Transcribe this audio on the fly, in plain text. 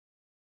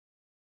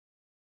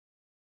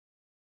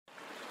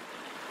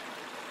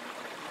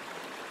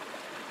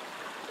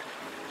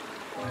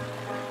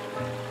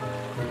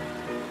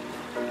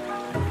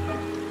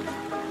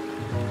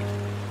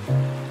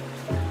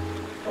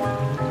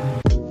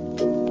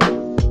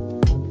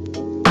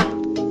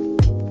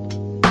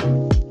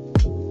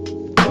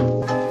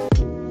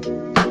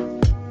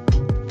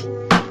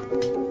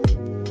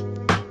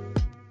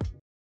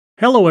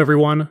Hello,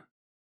 everyone.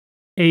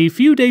 A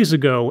few days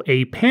ago,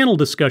 a panel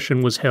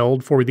discussion was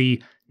held for the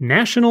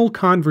National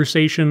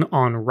Conversation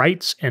on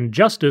Rights and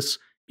Justice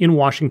in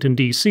Washington,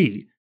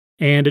 D.C.,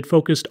 and it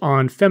focused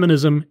on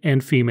feminism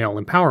and female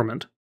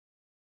empowerment.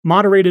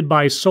 Moderated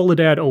by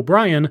Soledad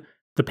O'Brien,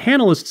 the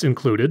panelists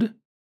included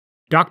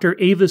Dr.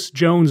 Avis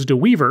Jones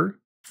DeWeaver,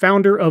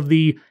 founder of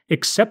the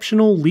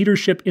Exceptional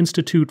Leadership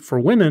Institute for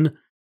Women,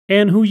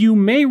 and who you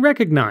may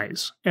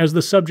recognize as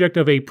the subject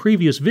of a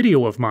previous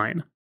video of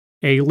mine.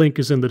 A link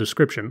is in the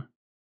description.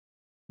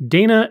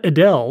 Dana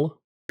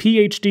Edel,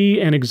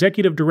 PhD and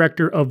Executive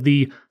Director of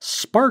the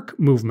Spark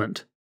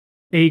Movement,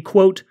 a,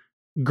 quote,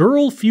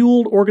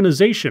 girl-fueled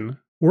organization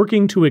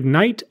working to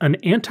ignite an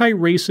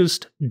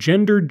anti-racist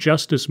gender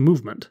justice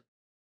movement.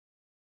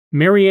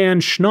 Marianne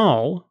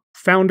Schnall,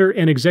 founder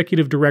and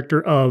executive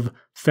director of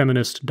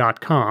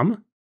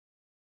Feminist.com,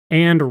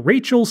 and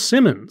Rachel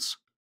Simmons,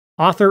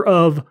 author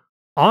of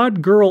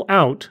Odd Girl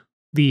Out,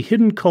 The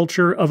Hidden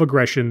Culture of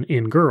Aggression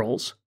in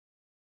Girls.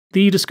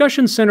 The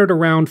discussion centered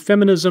around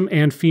feminism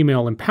and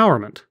female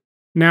empowerment.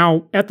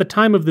 Now, at the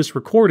time of this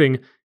recording,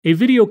 a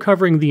video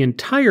covering the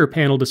entire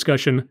panel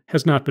discussion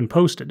has not been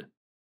posted.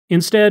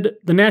 Instead,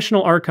 the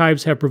National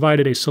Archives have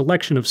provided a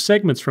selection of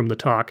segments from the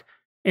talk,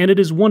 and it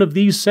is one of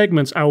these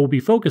segments I will be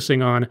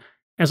focusing on,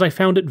 as I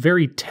found it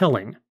very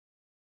telling.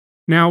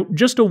 Now,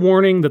 just a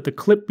warning that the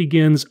clip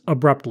begins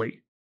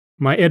abruptly.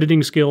 My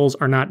editing skills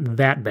are not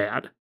that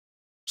bad.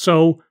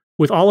 So,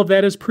 with all of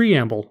that as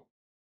preamble,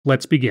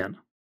 let's begin.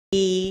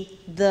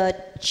 The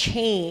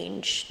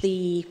change,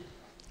 the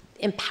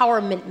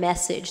empowerment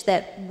message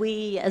that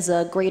we as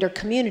a greater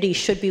community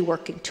should be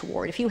working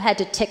toward. If you had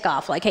to tick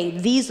off, like, hey,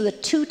 these are the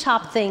two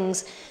top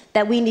things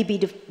that we need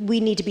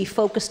to be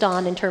focused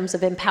on in terms of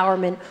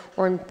empowerment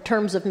or in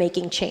terms of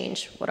making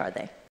change, what are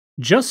they?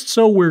 Just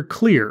so we're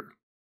clear,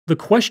 the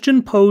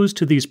question posed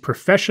to these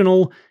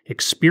professional,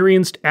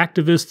 experienced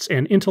activists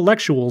and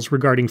intellectuals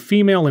regarding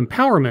female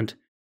empowerment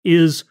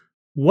is,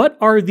 what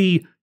are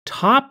the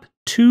top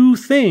two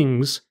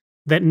things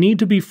that need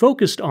to be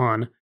focused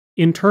on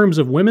in terms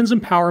of women's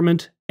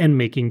empowerment and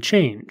making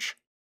change?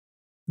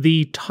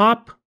 The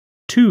top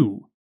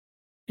two.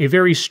 A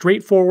very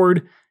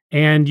straightforward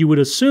and, you would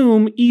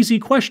assume, easy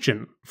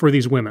question for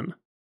these women.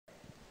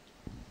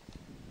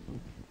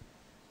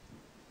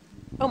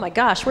 Oh my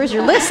gosh, where's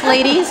your list,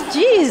 ladies?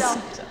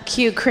 Jeez.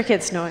 Cue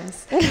crickets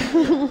noise.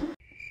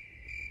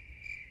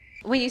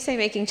 When you say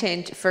making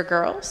change for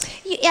girls?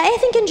 Yeah, I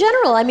think in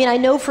general. I mean, I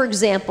know, for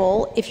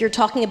example, if you're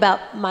talking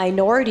about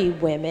minority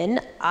women,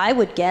 I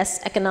would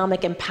guess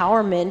economic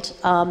empowerment,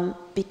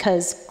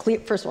 because,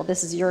 first of all,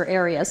 this is your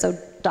area, so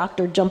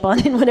doctor, jump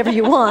on in whenever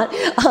you want.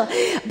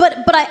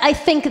 But I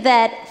think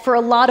that for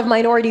a lot of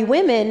minority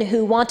women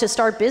who want to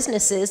start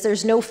businesses,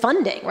 there's no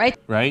funding, right?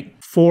 Right.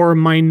 For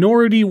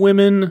minority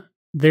women,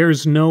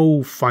 there's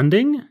no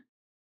funding?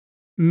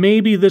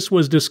 Maybe this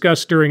was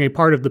discussed during a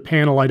part of the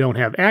panel I don't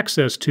have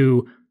access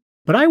to,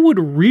 but I would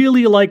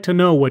really like to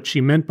know what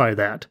she meant by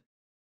that.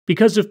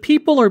 Because if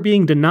people are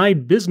being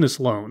denied business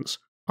loans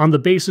on the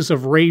basis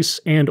of race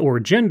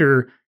and/or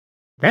gender,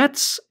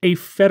 that's a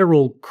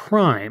federal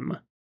crime.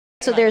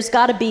 So there's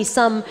got to be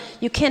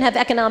you can't have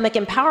economic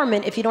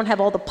empowerment if you don't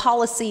have all the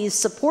policies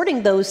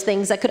supporting those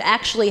things that could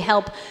actually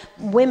help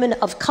women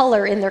of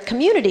color in their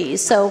communities.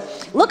 So,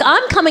 look,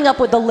 I'm coming up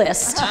with the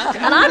list,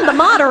 and I'm the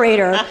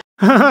moderator.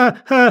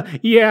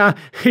 Yeah.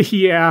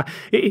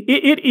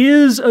 It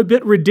is a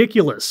bit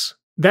ridiculous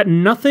that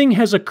nothing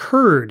has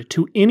occurred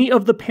to any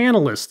of the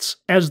panelists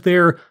as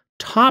their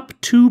top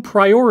two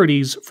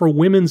priorities for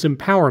women's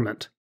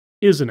empowerment,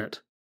 isn't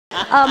it?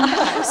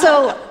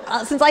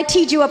 Since I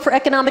teed you up for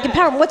economic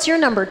empowerment, what's your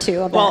number two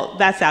of that? Well,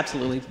 that's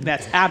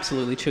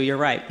absolutely true. You're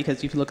right,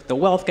 because if you look at the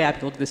wealth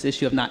gap, you look at this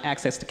issue of not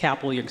access to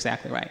capital, you're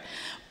exactly right.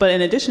 But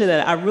in addition to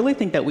that, I really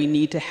think that we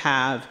need to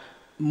have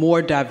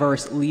more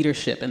diverse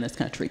leadership in this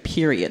country,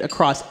 period,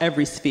 across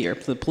every sphere,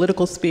 the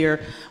political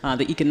sphere,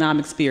 the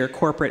economic sphere,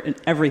 corporate, and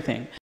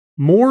everything.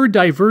 More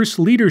diverse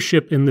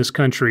leadership in this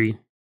country,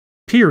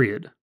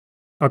 period,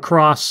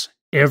 across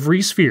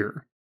every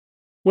sphere.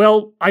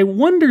 Well, I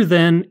wonder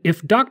then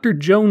if Dr.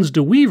 Jones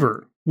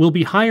DeWeaver will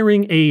be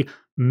hiring a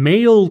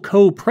male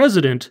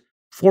co-president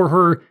for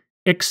her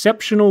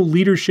Exceptional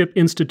Leadership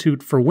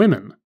Institute for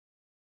Women.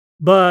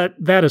 But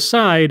that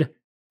aside,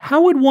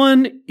 how would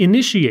one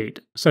initiate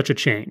such a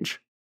change?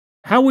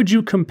 How would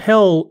you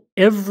compel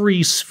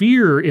every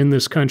sphere in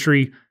this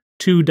country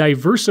to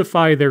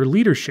diversify their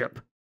leadership?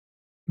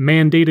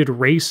 Mandated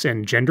race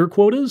and gender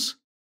quotas?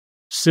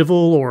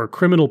 Civil or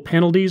criminal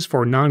penalties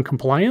for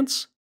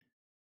noncompliance?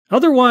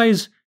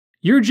 Otherwise,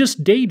 you're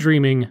just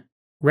daydreaming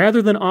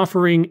rather than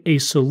offering a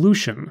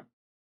solution.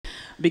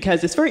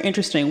 Because it's very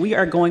interesting. We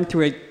are going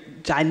through a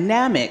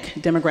dynamic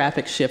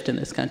demographic shift in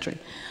this country.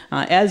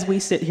 As we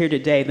sit here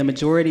today, the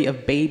majority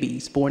of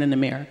babies born in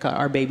America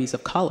are babies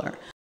of color.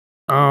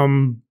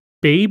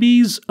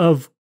 Babies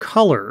of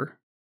color?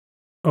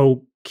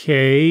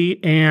 Okay,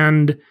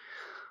 and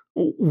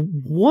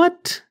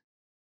what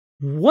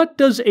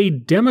does a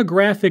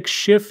demographic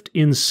shift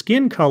in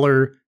skin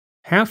color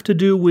have to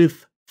do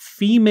with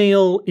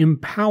female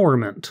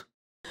empowerment.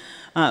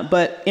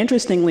 But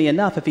interestingly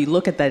enough, if you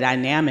look at the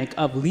dynamic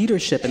of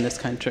leadership in this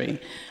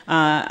country,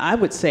 I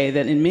would say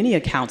that in many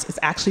accounts, it's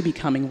actually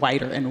becoming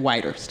whiter and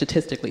whiter.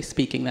 Statistically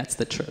speaking, that's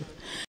the truth.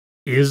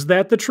 Is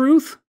that the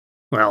truth?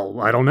 Well,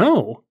 I don't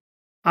know.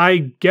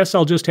 I guess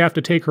I'll just have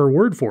to take her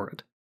word for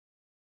it.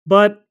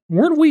 But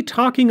weren't we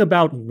talking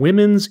about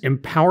women's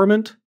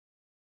empowerment?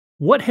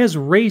 What has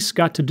race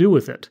got to do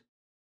with it?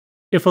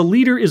 If a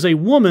leader is a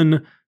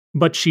woman,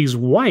 but she's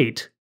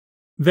white,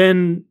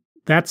 then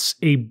that's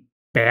a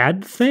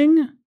bad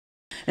thing?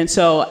 And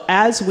so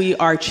as we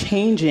are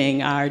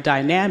changing our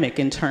dynamic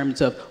in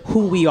terms of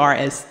who we are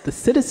as the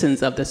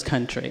citizens of this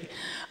country,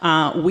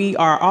 we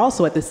are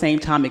also at the same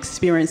time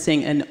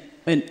experiencing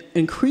an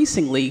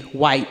increasingly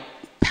white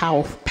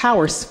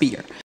power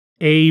sphere.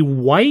 A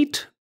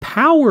white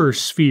power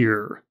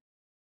sphere.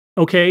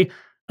 Okay,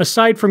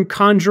 aside from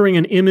conjuring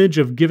an image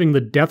of giving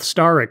the Death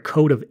Star a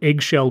coat of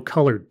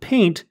eggshell-colored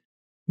paint,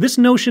 this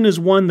notion is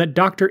one that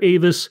Dr.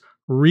 Avis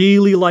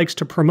really likes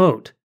to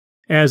promote,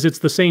 as it's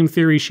the same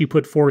theory she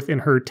put forth in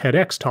her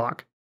TEDx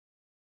talk.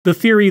 The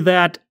theory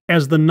that,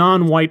 as the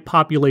non-white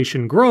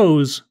population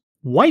grows,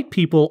 white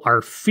people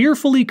are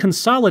fearfully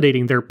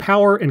consolidating their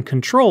power and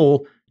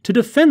control to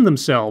defend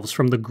themselves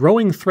from the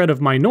growing threat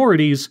of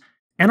minorities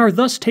and are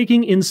thus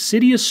taking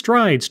insidious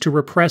strides to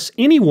repress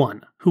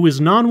anyone who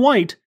is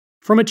non-white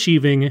from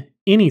achieving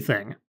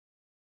anything.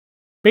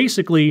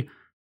 Basically,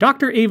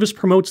 Dr. Avis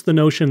promotes the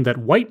notion that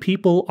white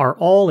people are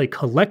all a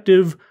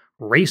collective,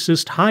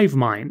 racist hive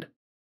mind.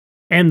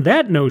 And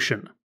that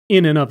notion,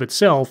 in and of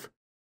itself,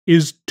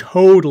 is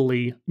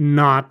totally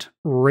not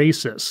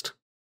racist.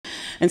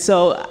 And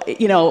so,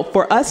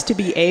 for us to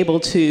be able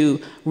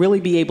to really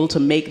be able to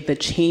make the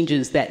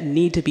changes that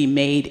need to be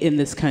made in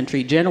this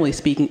country, generally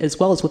speaking, as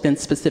well as within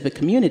specific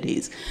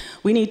communities,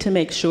 we need to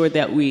make sure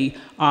that we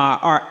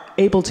are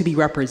able to be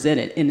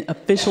represented in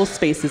official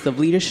spaces of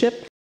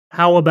leadership.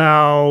 How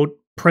about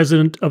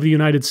President of the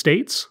United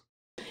States?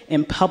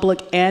 In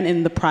public and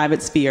in the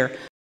private sphere.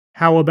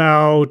 How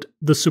about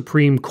the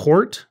Supreme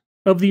Court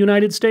of the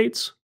United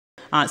States?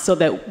 So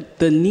that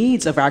the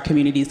needs of our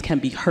communities can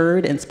be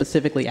heard and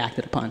specifically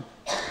acted upon.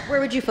 Where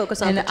would you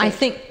focus on? And I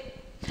think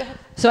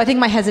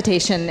my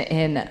hesitation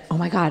in, oh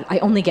my God, I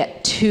only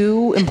get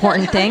two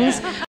important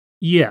things.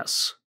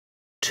 Yes,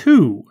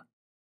 two.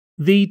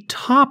 The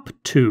top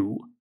two.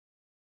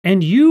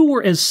 And you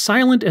were as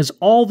silent as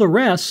all the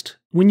rest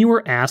when you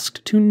were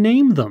asked to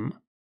name them.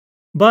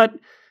 But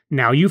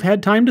now you've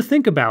had time to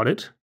think about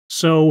it,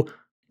 so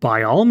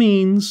by all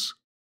means,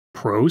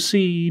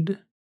 proceed.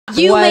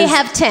 You may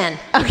have 10.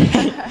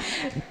 Okay.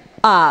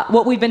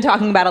 What we've been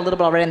talking about a little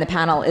bit already in the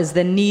panel is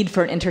the need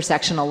for an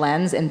intersectional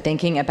lens in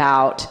thinking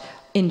about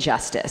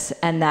injustice,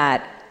 and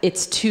that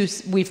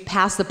we've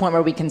passed the point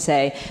where we can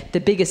say the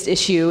biggest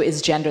issue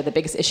is gender, the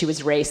biggest issue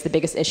is race, the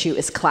biggest issue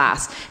is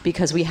class,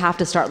 because we have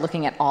to start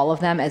looking at all of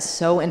them as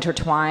so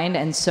intertwined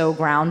and so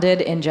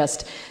grounded in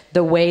just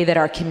the way that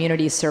our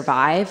communities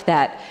survive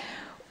that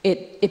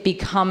it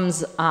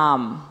becomes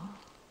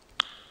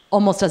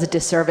almost as a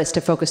disservice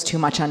to focus too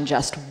much on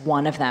just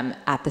one of them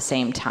at the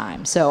same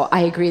time. So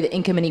I agree that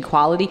income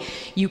inequality,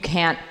 you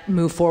can't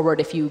move forward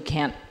if you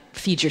can't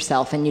feed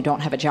yourself and you don't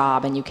have a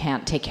job and you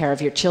can't take care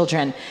of your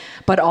children.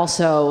 But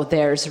also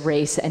there's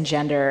race and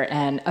gender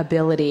and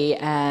ability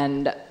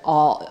and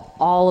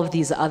all of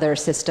these other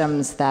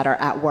systems that are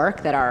at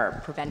work that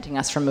are preventing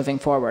us from moving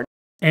forward.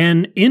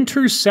 An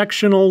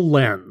intersectional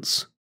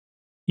lens.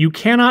 You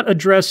cannot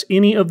address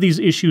any of these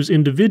issues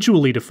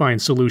individually to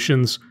find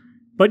solutions,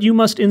 but you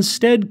must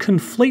instead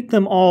conflate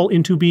them all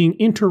into being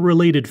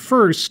interrelated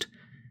first,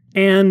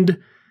 and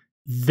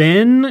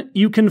then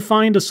you can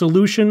find a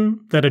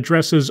solution that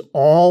addresses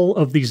all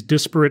of these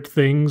disparate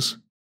things.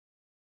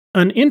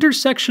 An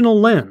intersectional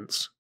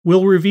lens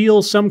will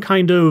reveal some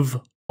kind of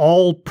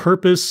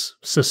all-purpose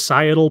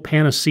societal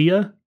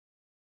panacea.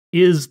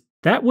 Is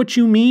that what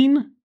you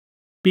mean?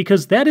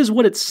 Because that is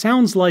what it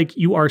sounds like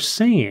you are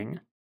saying.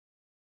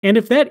 And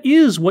if that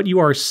is what you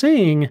are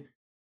saying,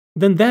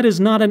 then that is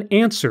not an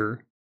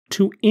answer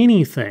to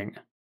anything.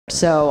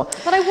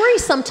 But I worry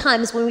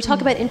sometimes when we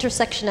talk about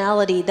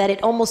intersectionality that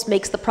it almost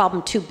makes the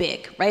problem too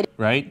big, right?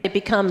 Right. It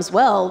becomes,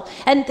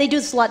 and they do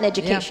this a lot in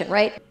education,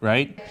 right?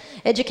 Right.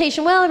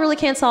 Education, I really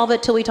can't solve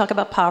it till we talk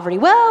about poverty.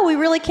 We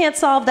really can't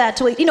solve that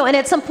till we, and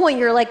at some point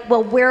you're like,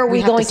 where are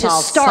we going to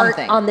start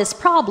on this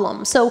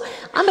problem? So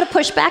I'm going to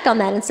push back on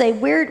that and say,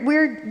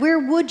 where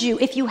would you,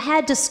 if you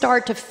had to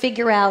start to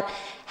figure out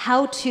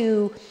how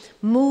to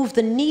move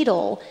the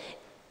needle,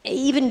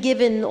 even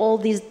given all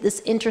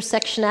this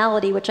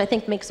intersectionality, which I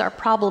think makes our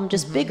problem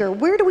just bigger,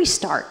 where do we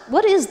start?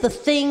 What is the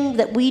thing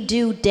that we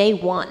do day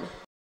one?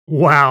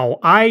 Wow,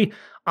 I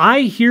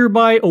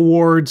hereby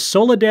award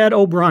Soledad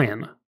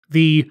O'Brien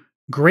the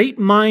Great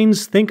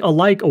Minds Think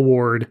Alike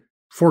Award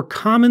for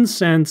common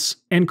sense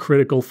and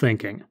critical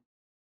thinking.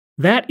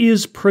 That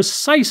is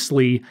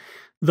precisely,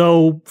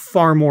 though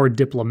far more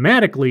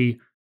diplomatically,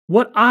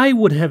 what I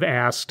would have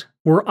asked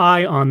were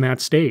I on that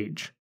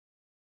stage.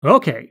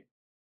 Okay.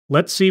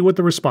 Let's see what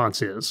the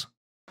response is.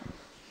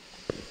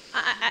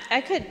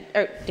 I could.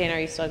 Oh, Dana, are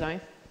you still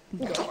going?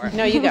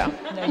 No, you go.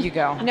 No, you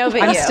go. No,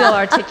 but I'm you. still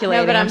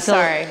articulating. No, but I'm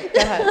sorry.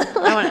 Go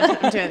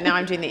ahead. Now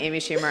I'm doing the Amy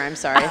Schumer. I'm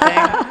sorry thing.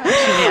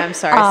 I'm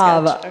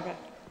sorry. Sketch. Okay.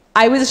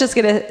 I was just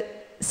gonna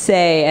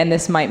say, and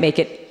this might make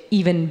it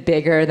even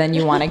bigger than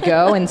you want to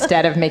go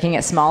instead of making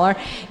it smaller,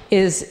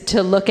 is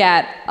to look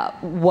at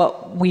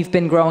what we've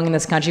been growing in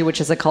this country,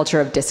 which is a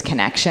culture of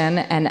disconnection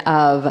and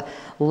of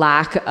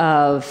lack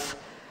of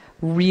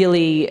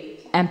really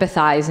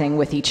empathizing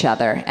with each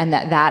other, and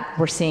that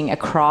we're seeing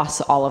across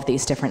all of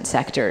these different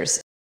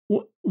sectors.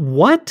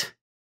 What?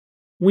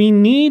 We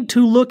need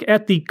to look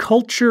at the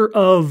culture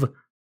of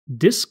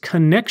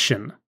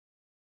disconnection,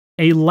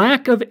 a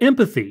lack of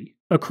empathy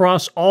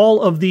across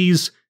all of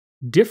these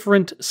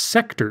different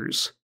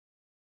sectors.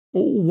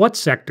 What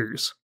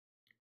sectors?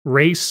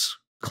 Race,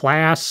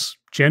 class,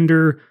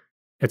 gender,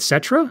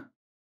 etc.?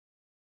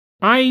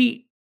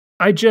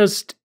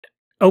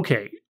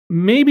 Okay,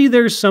 maybe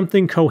there's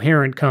something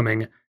coherent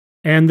coming,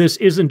 and this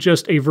isn't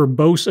just a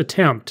verbose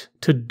attempt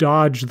to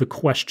dodge the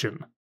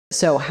question.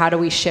 So how do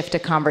we shift a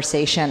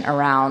conversation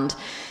around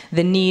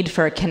the need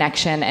for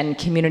connection and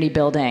community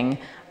building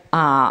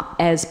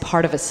as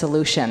part of a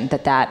solution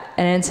and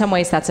in some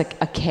ways that's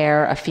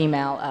a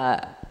female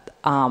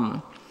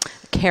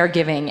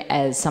caregiving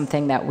as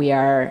something that we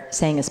are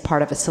saying is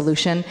part of a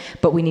solution,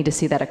 but we need to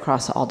see that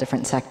across all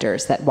different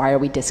sectors, that why are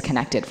we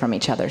disconnected from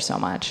each other so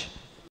much?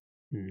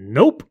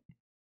 Nope.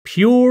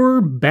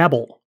 Pure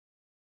babble.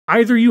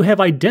 Either you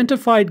have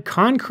identified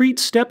concrete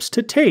steps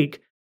to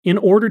take in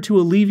order to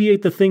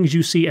alleviate the things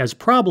you see as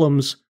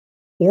problems,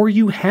 or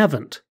you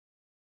haven't.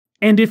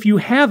 And if you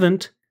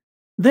haven't,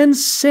 then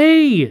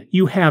say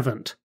you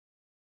haven't.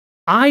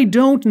 I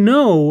don't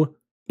know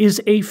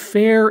is a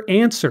fair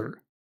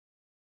answer.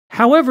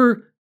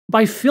 However,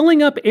 by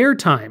filling up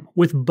airtime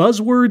with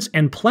buzzwords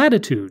and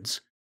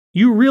platitudes,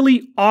 you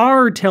really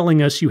are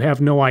telling us you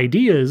have no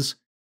ideas,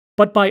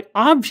 but by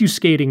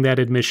obfuscating that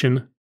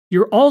admission,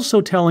 you're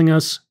also telling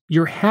us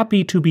you're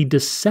happy to be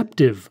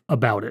deceptive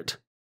about it.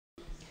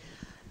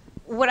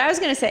 What I was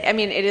going to say, I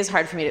mean, it is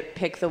hard for me to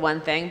pick the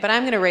one thing, but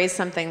I'm going to raise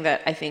something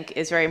that I think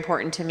is very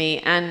important to me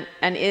and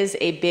is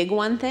a big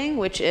one thing,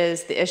 which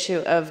is the issue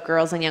of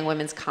girls and young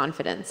women's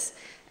confidence,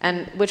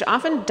 and which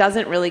often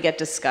doesn't really get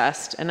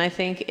discussed. And I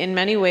think in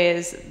many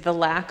ways, the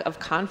lack of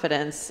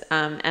confidence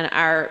and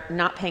our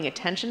not paying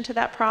attention to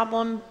that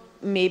problem,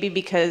 maybe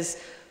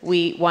because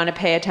we want to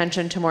pay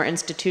attention to more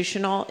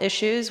institutional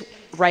issues,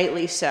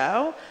 rightly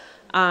so,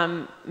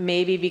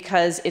 maybe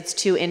because it's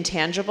too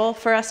intangible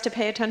for us to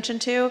pay attention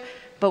to.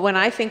 But when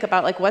I think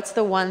about like, what's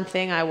the one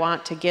thing I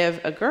want to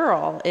give a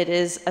girl, it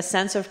is a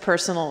sense of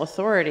personal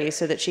authority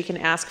so that she can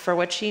ask for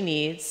what she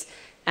needs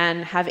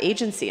and have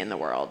agency in the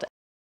world.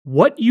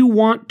 What you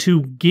want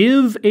to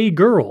give a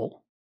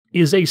girl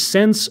is a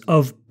sense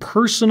of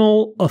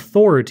personal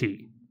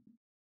authority.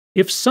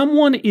 If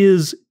someone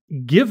is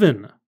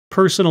given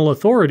personal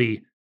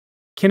authority,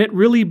 can it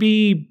really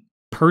be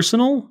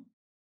personal?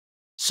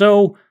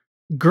 So,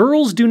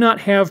 girls do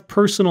not have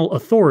personal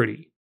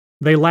authority.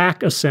 They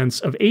lack a sense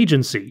of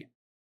agency.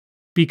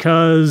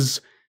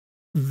 Because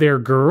they're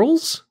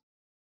girls?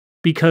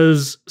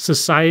 Because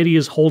society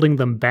is holding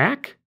them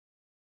back?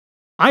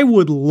 I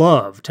would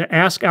love to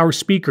ask our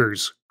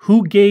speakers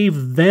who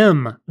gave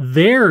them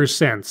their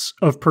sense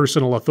of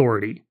personal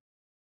authority,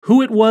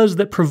 who it was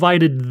that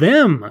provided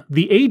them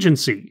the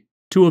agency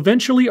to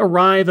eventually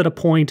arrive at a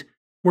point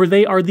where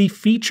they are the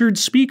featured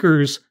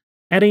speakers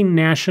at a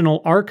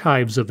National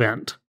Archives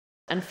event.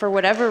 And for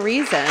whatever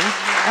reason,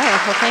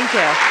 oh, well, thank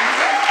you.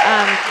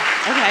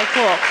 Okay,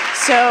 cool.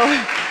 So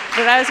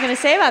what I was going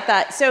to say about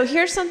that, so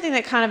here's something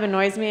that kind of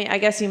annoys me. I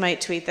guess you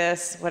might tweet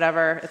this,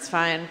 whatever, it's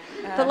fine.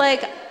 But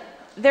like,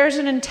 there's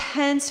an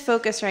intense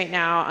focus right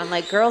now on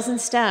like girls in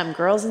STEM,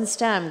 girls in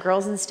STEM,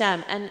 girls in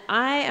STEM. And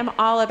I am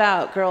all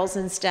about girls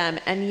in STEM.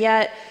 And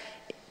yet,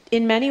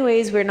 in many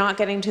ways, we're not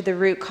getting to the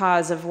root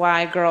cause of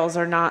why girls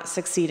are not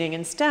succeeding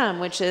in STEM,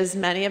 which is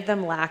many of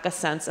them lack a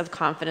sense of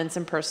confidence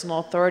and personal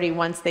authority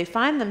once they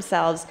find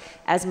themselves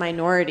as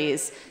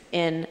minorities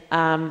in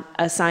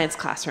a science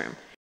classroom.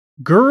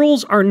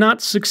 Girls are not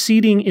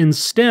succeeding in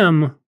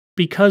STEM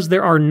because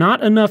there are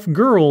not enough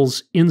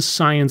girls in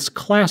science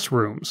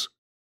classrooms.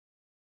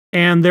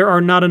 And there are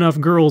not enough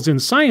girls in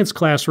science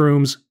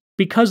classrooms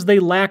because they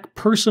lack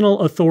personal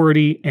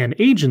authority and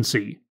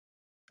agency.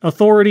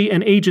 Authority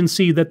and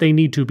agency that they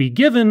need to be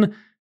given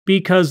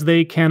because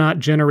they cannot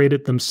generate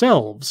it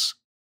themselves,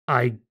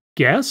 I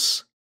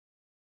guess?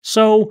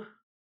 So,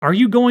 are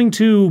you going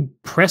to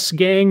press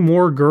gang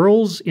more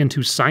girls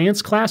into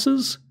science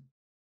classes?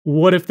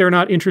 What if they're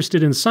not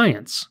interested in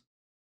science?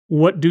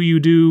 What do you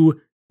do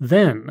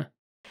then?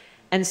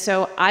 And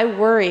so I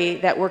worry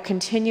that we're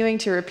continuing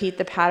to repeat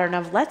the pattern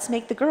of let's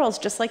make the girls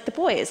just like the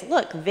boys.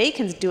 Look, they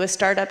can do a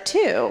startup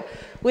too,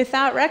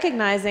 without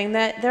recognizing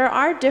that there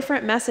are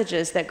different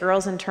messages that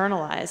girls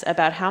internalize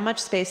about how much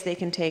space they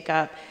can take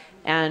up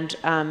and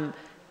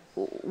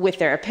with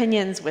their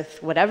opinions,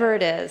 with whatever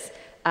it is.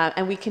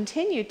 And we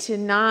continue to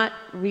not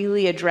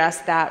really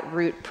address that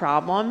root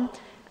problem.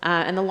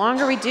 And the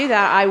longer we do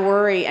that, I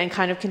worry, and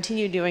kind of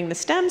continue doing the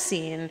STEM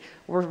scene,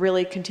 we're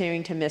really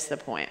continuing to miss the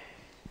point.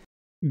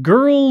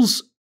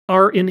 Girls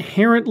are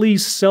inherently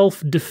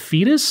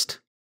self-defeatist?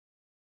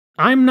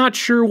 I'm not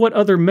sure what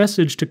other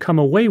message to come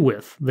away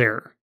with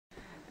there.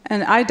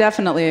 And I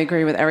definitely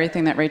agree with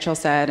everything that Rachel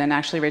said, and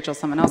actually Rachel's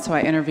someone else who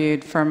I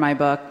interviewed for my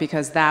book,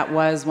 because that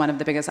was one of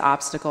the biggest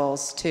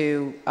obstacles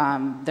to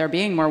there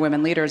being more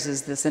women leaders,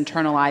 is this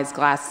internalized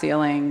glass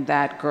ceiling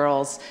that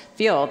girls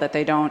feel, that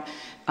they don't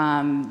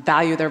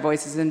value their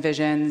voices and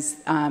visions.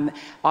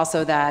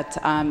 Also that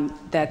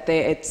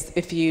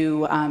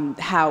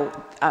how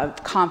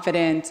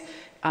confident,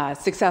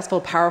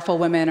 successful, powerful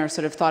women are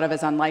sort of thought of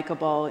as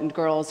unlikable, and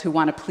girls who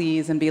want to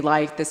please and be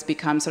liked, this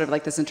becomes sort of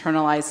like this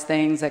internalized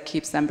things that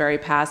keeps them very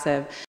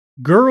passive.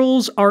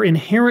 Girls are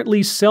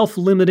inherently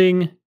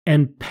self-limiting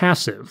and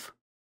passive.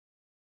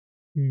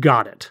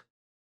 Got it.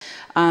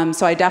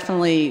 So I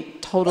definitely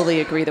totally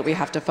agree that we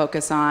have to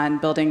focus on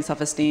building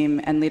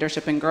self-esteem and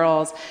leadership in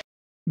girls.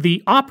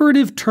 The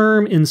operative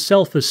term in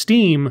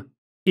self-esteem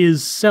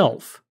is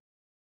self.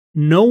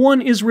 No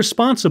one is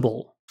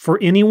responsible for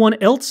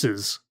anyone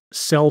else's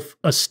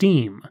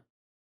self-esteem.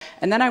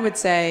 And then I would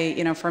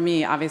say, for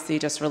me, obviously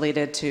just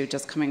related to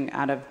just coming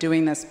out of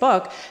doing this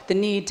book, the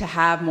need to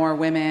have more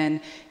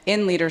women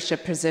in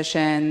leadership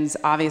positions,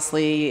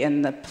 obviously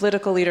in the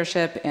political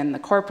leadership, in the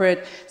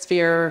corporate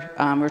sphere.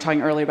 We were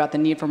talking earlier about the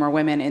need for more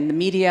women in the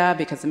media,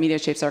 because the media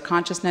shapes our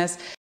consciousness.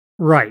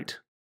 Right.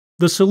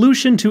 The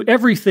solution to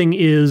everything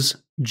is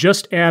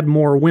just add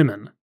more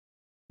women.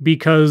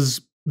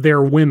 Because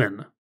they're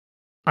women,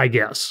 I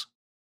guess.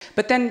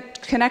 But then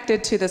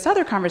connected to this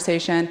other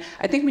conversation,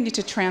 I think we need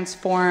to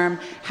transform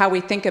how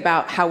we think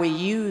about how we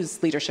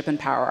use leadership and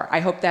power. I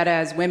hope that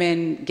as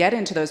women get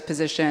into those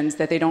positions,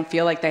 that they don't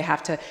feel like they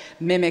have to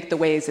mimic the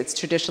ways it's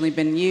traditionally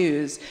been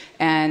used,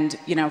 and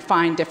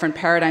find different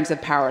paradigms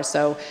of power.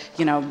 So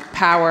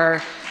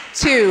power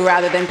to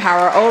rather than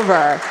power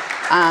over.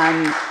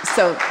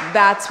 So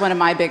that's one of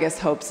my biggest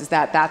hopes, is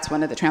that that's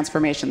one of the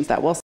transformations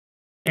that we'll see.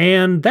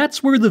 And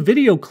that's where the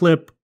video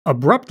clip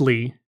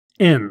abruptly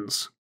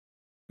ends.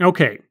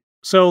 Okay,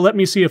 so let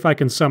me see if I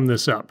can sum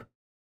this up.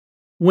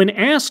 When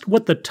asked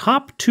what the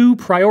top 2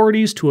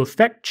 priorities to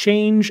affect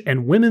change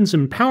and women's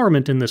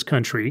empowerment in this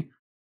country,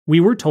 we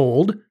were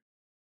told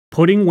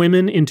putting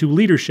women into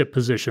leadership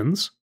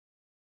positions,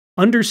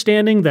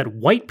 understanding that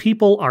white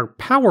people are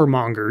power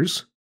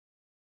mongers,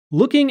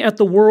 looking at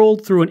the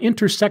world through an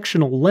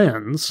intersectional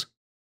lens,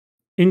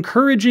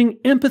 encouraging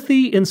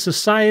empathy in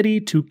society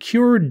to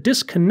cure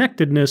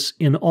disconnectedness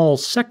in all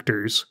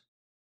sectors,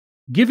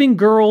 giving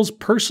girls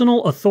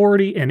personal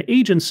authority and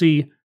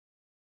agency,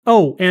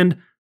 and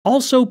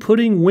also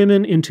putting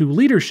women into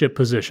leadership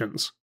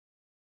positions.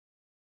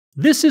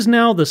 This is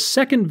now the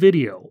second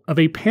video of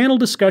a panel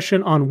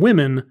discussion on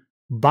women,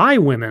 by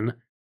women,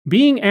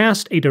 being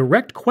asked a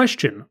direct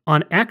question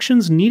on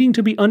actions needing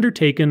to be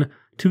undertaken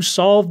to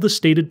solve the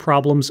stated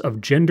problems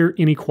of gender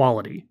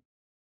inequality.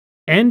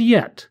 And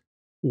yet,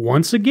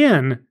 once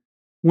again,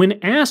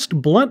 when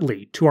asked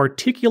bluntly to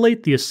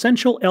articulate the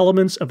essential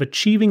elements of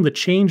achieving the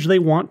change they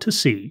want to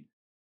see,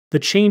 the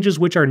changes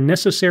which are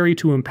necessary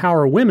to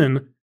empower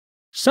women,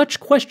 such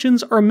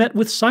questions are met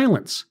with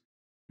silence,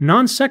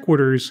 non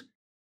sequiturs,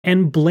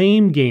 and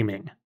blame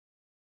gaming.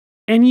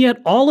 And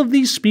yet all of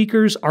these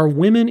speakers are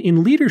women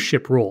in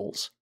leadership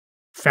roles,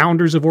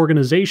 founders of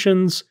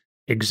organizations,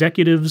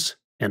 executives,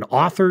 and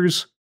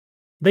authors.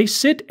 They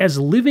sit as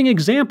living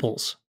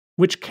examples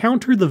which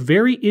counter the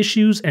very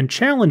issues and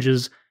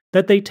challenges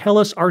that they tell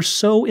us are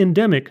so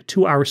endemic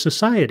to our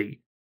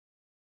society.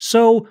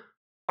 So,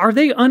 are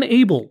they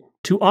unable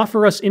to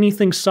offer us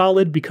anything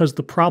solid because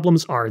the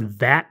problems are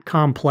that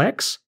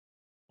complex?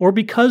 Or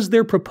because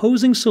they're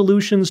proposing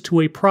solutions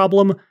to a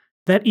problem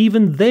that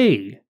even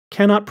they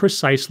cannot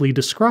precisely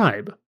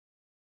describe?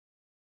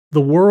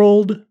 The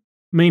world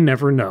may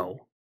never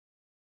know.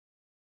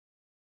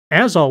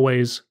 As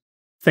always,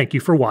 thank you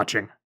for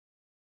watching.